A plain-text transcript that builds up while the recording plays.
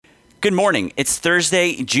Good morning. It's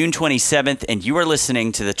Thursday, June 27th, and you are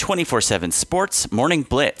listening to the 24/7 Sports Morning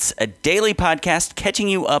Blitz, a daily podcast catching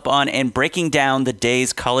you up on and breaking down the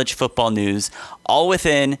day's college football news, all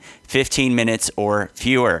within 15 minutes or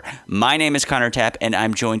fewer. My name is Connor Tapp, and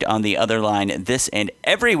I'm joined on the other line this and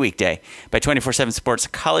every weekday by 24/7 Sports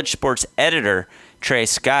college sports editor, Trey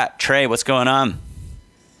Scott. Trey, what's going on?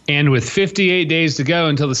 And with 58 days to go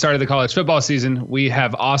until the start of the college football season, we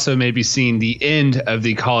have also maybe seen the end of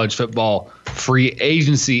the college football free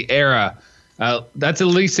agency era. That's at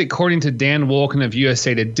least according to Dan Wolken of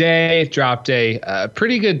USA Today. Dropped a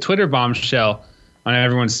pretty good Twitter bombshell on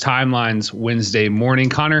everyone's timelines Wednesday morning.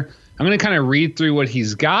 Connor, I'm going to kind of read through what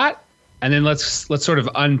he's got, and then let's sort of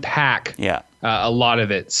unpack a lot of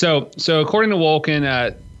it. So according to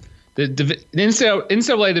Wolken, the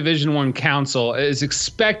NCAA Division I Council is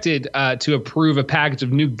expected to approve a package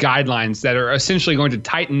of new guidelines that are essentially going to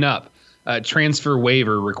tighten up transfer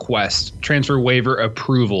waiver requests, transfer waiver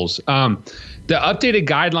approvals. The updated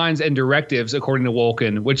guidelines and directives, according to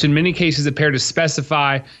Wolken, which in many cases appear to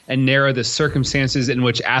specify and narrow the circumstances in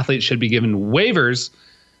which athletes should be given waivers,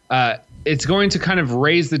 it's going to kind of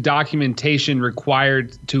raise the documentation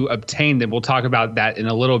required to obtain them. We'll talk about that in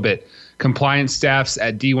a little bit. Compliance staffs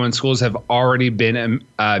at D1 schools have already been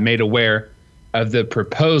made aware of the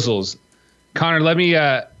proposals.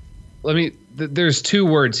 Connor, there's two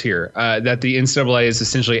words here that the NCAA is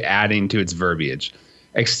essentially adding to its verbiage: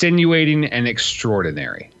 extenuating and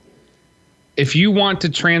extraordinary. If you want to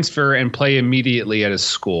transfer and play immediately at a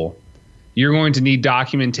school, you're going to need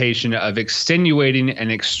documentation of extenuating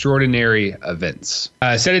and extraordinary events.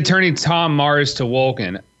 Said attorney Tom Mars to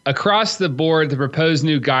Wolken, across the board, the proposed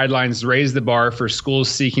new guidelines raise the bar for schools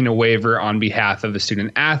seeking a waiver on behalf of a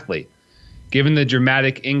student athlete. Given the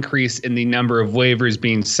dramatic increase in the number of waivers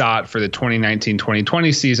being sought for the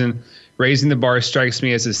 2019-2020 season, raising the bar strikes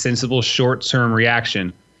me as a sensible short-term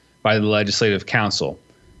reaction by the Legislative Council.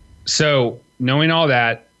 So, knowing all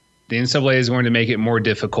that, the NCAA is going to make it more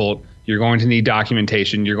difficult. You're going to need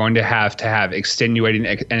documentation. You're going to have extenuating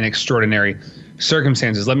and extraordinary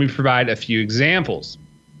circumstances. Let me provide a few examples.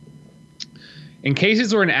 In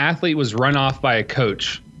cases where an athlete was run off by a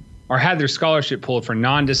coach or had their scholarship pulled for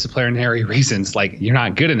non-disciplinary reasons, like you're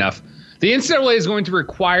not good enough, the NCAA is going to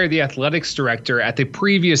require the athletics director at the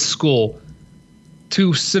previous school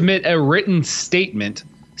to submit a written statement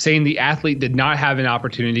saying the athlete did not have an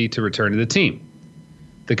opportunity to return to the team.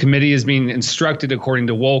 The committee is being instructed, according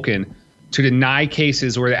to Wolken, to deny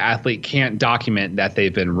cases where the athlete can't document that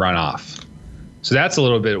they've been run off. So that's a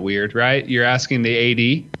little bit weird, right? You're asking the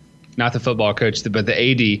AD, not the football coach, but the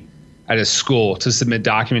AD at a school to submit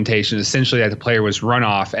documentation essentially that the player was run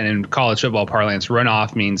off. And in college football parlance, run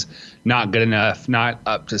off means not good enough, not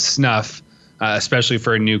up to snuff, especially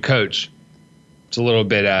for a new coach. It's a little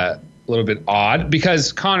bit odd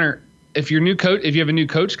because, Connor, if you have a new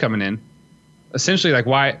coach coming in, essentially, like,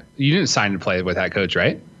 why you didn't sign to play with that coach,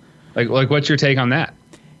 right? Like what's your take on that?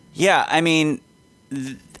 Yeah, I mean,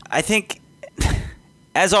 I think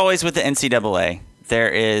as always with the NCAA,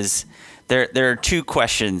 there are two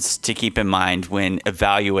questions to keep in mind when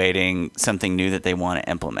evaluating something new that they want to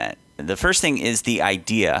implement. The first thing is the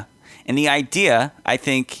idea. And the idea, I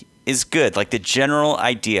think, is good. Like the general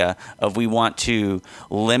idea of we want to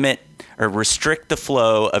limit or restrict the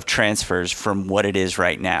flow of transfers from what it is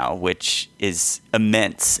right now, which is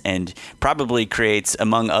immense and probably creates,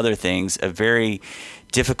 among other things, a very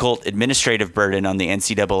difficult administrative burden on the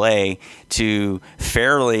NCAA to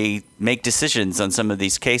fairly make decisions on some of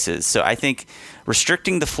these cases. So I think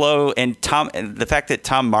restricting the flow, and the fact that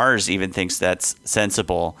Tom Mars even thinks that's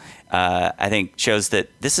sensible, I think shows that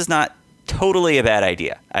this is not totally a bad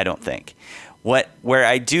idea, I don't think. Where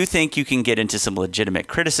I do think you can get into some legitimate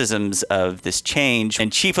criticisms of this change,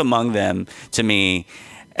 and chief among them to me,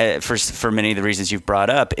 for many of the reasons you've brought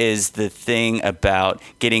up, is the thing about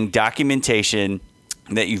getting documentation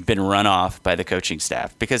that you've been run off by the coaching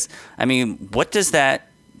staff. Because, I mean, what does that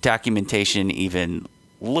documentation even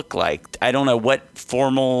look like? I don't know what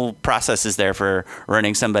formal process is there for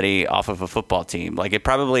running somebody off of a football team. Like, it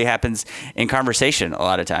probably happens in conversation a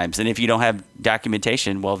lot of times. And if you don't have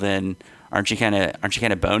documentation, well, then aren't you kind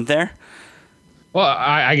of boned there? Well,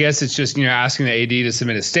 I guess it's just, asking the AD to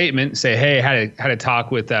submit a statement, say, hey, had a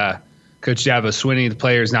talk with Coach Dabo Swinney. The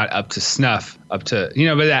player's not up to snuff, but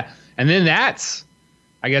that, and then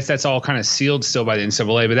I guess that's all kind of sealed still by the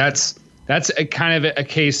NCAA, but that's a kind of a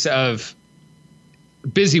case of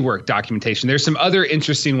busy work documentation. There's some other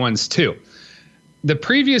interesting ones too. The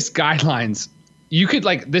previous guidelines, you could,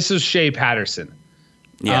 like, this is Shea Patterson.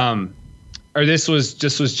 Yeah. or this was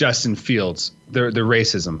Justin Fields, the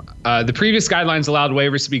racism. The previous guidelines allowed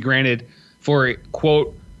waivers to be granted for,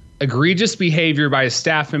 quote, egregious behavior by a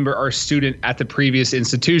staff member or student at the previous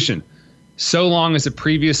institution, so long as the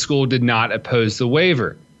previous school did not oppose the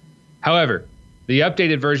waiver. However, the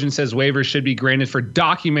updated version says waivers should be granted for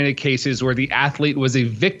documented cases where the athlete was a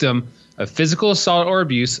victim of physical assault or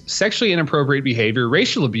abuse, sexually inappropriate behavior,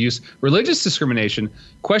 racial abuse, religious discrimination,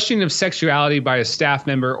 questioning of sexuality by a staff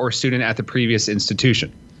member or student at the previous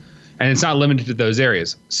institution. And it's not limited to those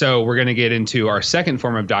areas. So we're going to get into our second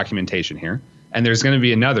form of documentation here, and there's going to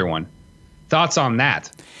be another one. Thoughts on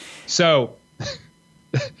that? So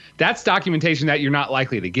that's documentation that you're not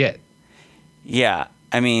likely to get. Yeah,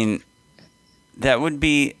 I mean, that would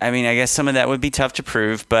be, I guess some of that would be tough to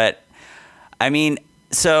prove, but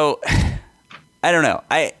so I don't know.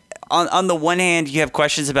 On the one hand, you have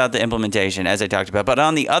questions about the implementation, as I talked about, but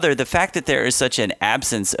on the other, the fact that there is such an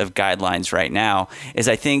absence of guidelines right now is,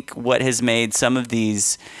 I think, what has made some of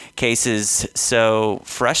these cases so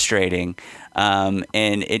frustrating, and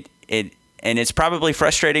it's probably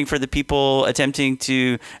frustrating for the people attempting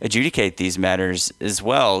to adjudicate these matters as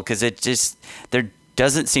well, because there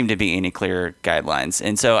doesn't seem to be any clear guidelines.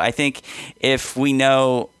 And so I think if we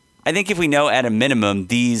know at a minimum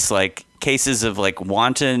these like cases of like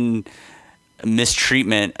wanton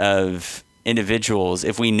mistreatment of individuals,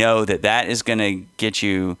 if we know that is going to get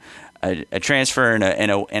you a transfer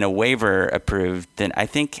and a waiver approved, then I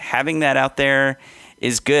think having that out there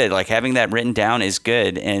is good. Like having that written down is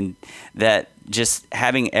good, and that just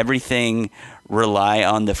having everything rely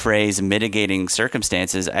on the phrase mitigating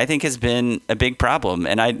circumstances, I think has been a big problem.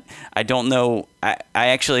 And I don't know. I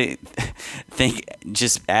actually think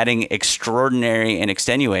just adding extraordinary and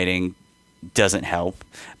extenuating doesn't help.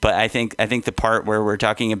 But I think the part where we're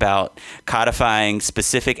talking about codifying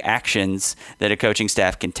specific actions that a coaching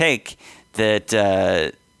staff can take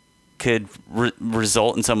that could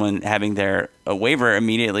result in someone having their waiver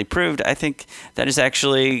immediately approved, I think that is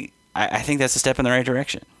actually, I think that's a step in the right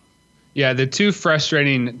direction. Yeah, the two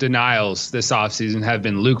frustrating denials this offseason have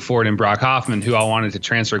been Luke Ford and Brock Hoffman, who all wanted to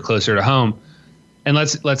transfer closer to home, and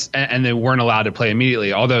and they weren't allowed to play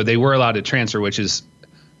immediately, although they were allowed to transfer,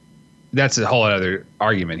 that's a whole other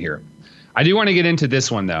argument here. I do want to get into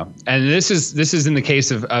this one though, and this is in the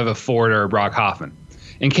case of a Ford or a Brock Hoffman.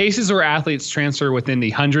 In cases where athletes transfer within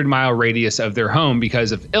the 100-mile radius of their home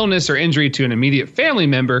because of illness or injury to an immediate family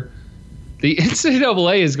member, the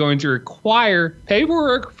NCAA is going to require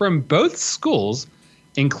paperwork from both schools,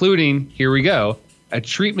 including, here we go, a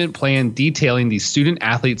treatment plan detailing the student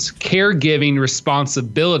athlete's caregiving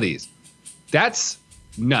responsibilities. That's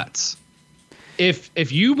nuts.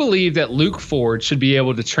 If you believe that Luke Ford should be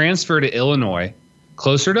able to transfer to Illinois,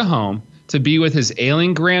 closer to home, to be with his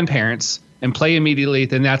ailing grandparents and play immediately,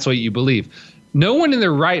 then that's what you believe. No one in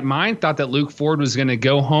their right mind thought that Luke Ford was going to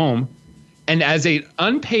go home and, as an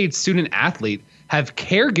unpaid student athlete, have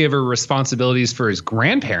caregiver responsibilities for his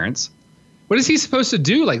grandparents. What is he supposed to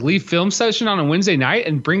do? Like leave film session on a Wednesday night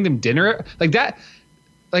and bring them dinner? Like that?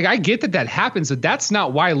 Like I get that happens, but that's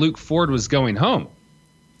not why Luke Ford was going home.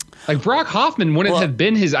 Like Brock Hoffman wouldn't have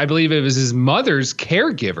been I believe it was his mother's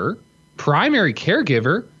caregiver, primary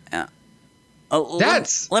caregiver.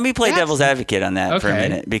 Let me play devil's advocate on that for a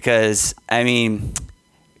minute, because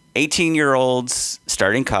 18-year-olds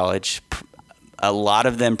starting college, a lot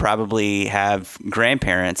of them probably have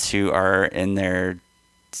grandparents who are in their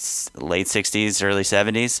late 60s, early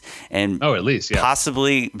 70s, and at least,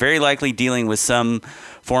 possibly, very likely dealing with some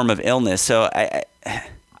form of illness. So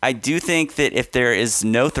I do think that if there is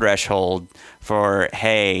no threshold for,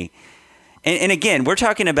 hey, and again, we're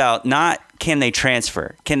talking about not can they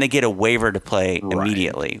transfer, can they get a waiver to play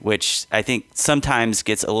immediately, which I think sometimes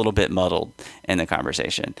gets a little bit muddled in the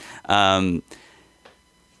conversation.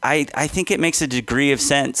 I think it makes a degree of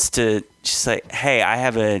sense to just like, hey, I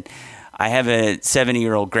have a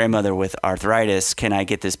 70-year-old grandmother with arthritis. Can I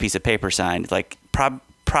get this piece of paper signed? Like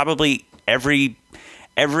probably every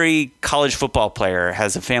college football player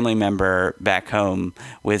has a family member back home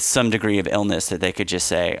with some degree of illness that they could just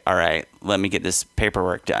say, all right, let me get this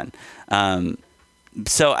paperwork done.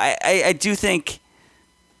 So I do think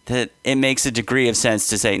that it makes a degree of sense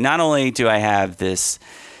to say, not only do I have this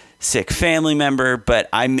sick family member, but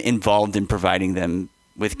I'm involved in providing them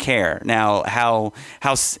with care. Now, how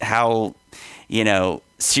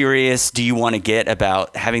serious do you want to get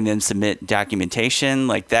about having them submit documentation?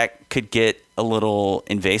 Like that could get a little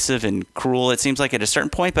invasive and cruel, it seems like, at a certain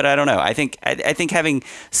point, but I don't know. I think having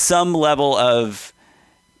some level of,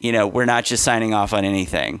 we're not just signing off on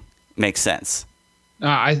anything makes sense.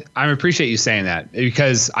 I appreciate you saying that,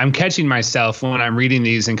 because I'm catching myself when I'm reading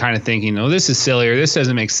these and kind of thinking, oh, this is silly, or this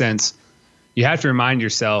doesn't make sense. You have to remind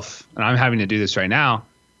yourself, and I'm having to do this right now,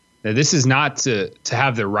 that this is not to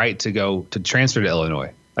have the right to go to transfer to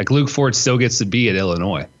Illinois. Like, Luke Ford still gets to be at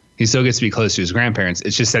Illinois. He still gets to be close to his grandparents.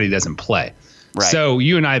 It's just that he doesn't play. Right. So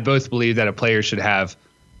you and I both believe that a player should have,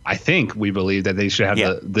 I think we believe that they should have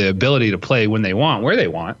the ability to play when they want, where they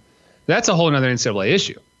want. That's a whole other NCAA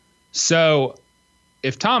issue. So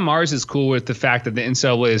if Tom Mars is cool with the fact that the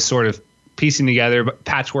NCAA is sort of piecing together,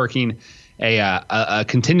 patchworking a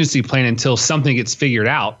contingency plan until something gets figured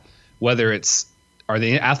out, whether it's, are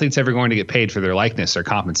the athletes ever going to get paid for their likeness or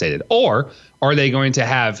compensated? Or are they going to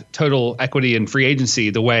have total equity and free agency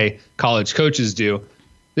the way college coaches do?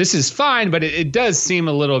 This is fine, but it does seem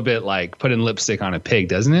a little bit like putting lipstick on a pig,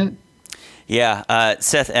 doesn't it? Yeah.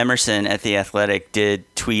 Seth Emerson at The Athletic did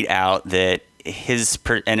tweet out that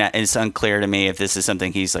and it's unclear to me if this is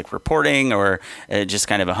something he's like reporting or just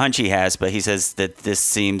kind of a hunch he has, but he says that this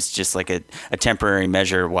seems just like a temporary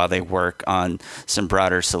measure while they work on some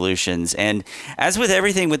broader solutions. And as with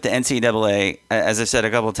everything with the NCAA, as I've said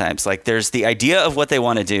a couple of times, like, there's the idea of what they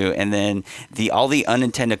want to do, and then all the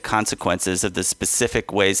unintended consequences of the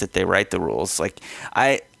specific ways that they write the rules. Like,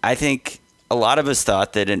 I think a lot of us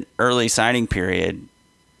thought that an early signing period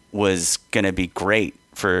was going to be great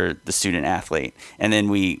for the student athlete. And then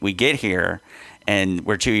we get here and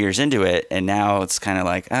we're 2 years into it, and now it's kind of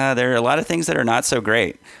like, there are a lot of things that are not so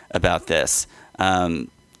great about this. And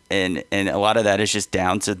a lot of that is just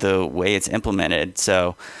down to the way it's implemented.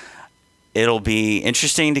 So it'll be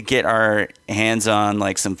interesting to get our hands on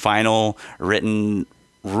like some final written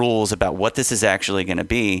rules about what this is actually going to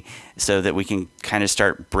be, so that we can kind of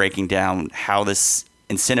start breaking down how this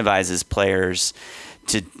incentivizes players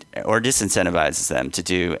to, or disincentivizes them to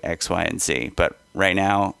do X, Y, and Z. But right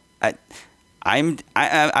now, I'm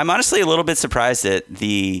honestly a little bit surprised at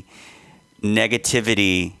the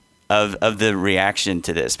negativity of the reaction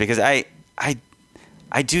to this, because I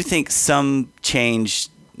do think some change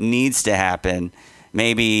needs to happen.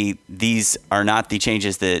 Maybe these are not the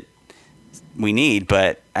changes that we need,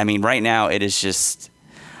 but I mean, right now it is just,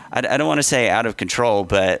 I don't want to say out of control,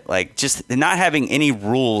 but like just not having any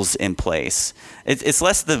rules in place. It's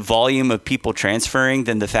less the volume of people transferring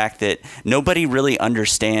than the fact that nobody really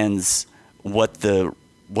understands what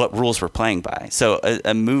rules we're playing by. So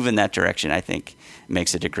a move in that direction, I think,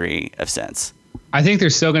 makes a degree of sense. I think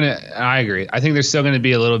there's still I agree. I think there's still going to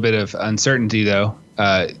be a little bit of uncertainty, though.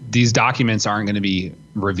 These documents aren't going to be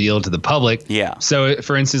revealed to the public. Yeah. So,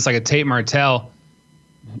 for instance, like a Tate Martell,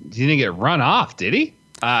 he didn't get run off, did he?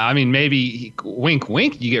 I mean, maybe wink,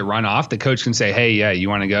 wink, you get run off. The coach can say, hey, yeah, you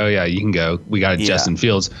want to go? Yeah, you can go. We got Justin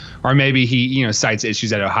Fields. Or maybe he, cites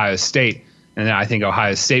issues at Ohio State. And then I think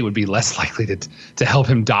Ohio State would be less likely to help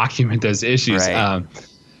him document those issues. Right.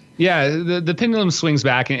 The pendulum swings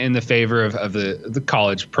back in the favor of the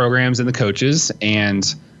college programs and the coaches.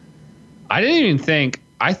 And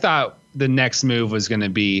I thought the next move was going to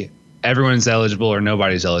be everyone's eligible or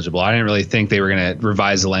nobody's eligible. I didn't really think they were going to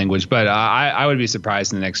revise the language, but I would be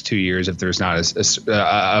surprised in the next 2 years if there's not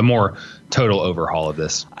a more total overhaul of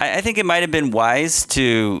this. I think it might have been wise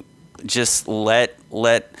to just let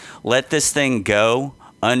this thing go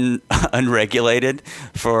unregulated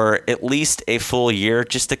for at least a full year,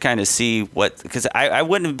 just to kind of see because I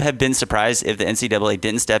wouldn't have been surprised if the NCAA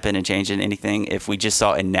didn't step in and change anything if we just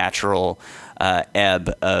saw a natural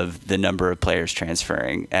ebb of the number of players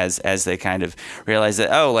transferring as they kind of realize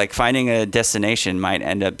that, like finding a destination might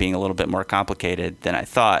end up being a little bit more complicated than I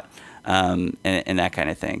thought, and that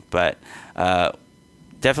kind of thing. But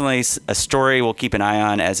definitely a story we'll keep an eye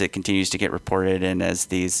on as it continues to get reported, and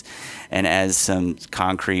as some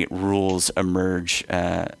concrete rules emerge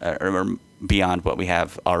or beyond what we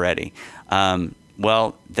have already.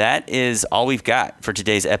 Well, that is all we've got for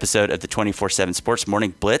today's episode of the 24/7 Sports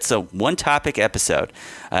Morning Blitz, a one-topic episode.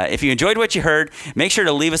 If you enjoyed what you heard, make sure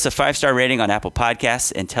to leave us a 5-star rating on Apple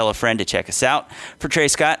Podcasts and tell a friend to check us out. For Trey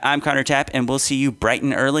Scott, I'm Connor Tapp, and we'll see you bright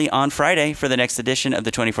and early on Friday for the next edition of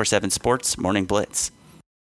the 24/7 Sports Morning Blitz.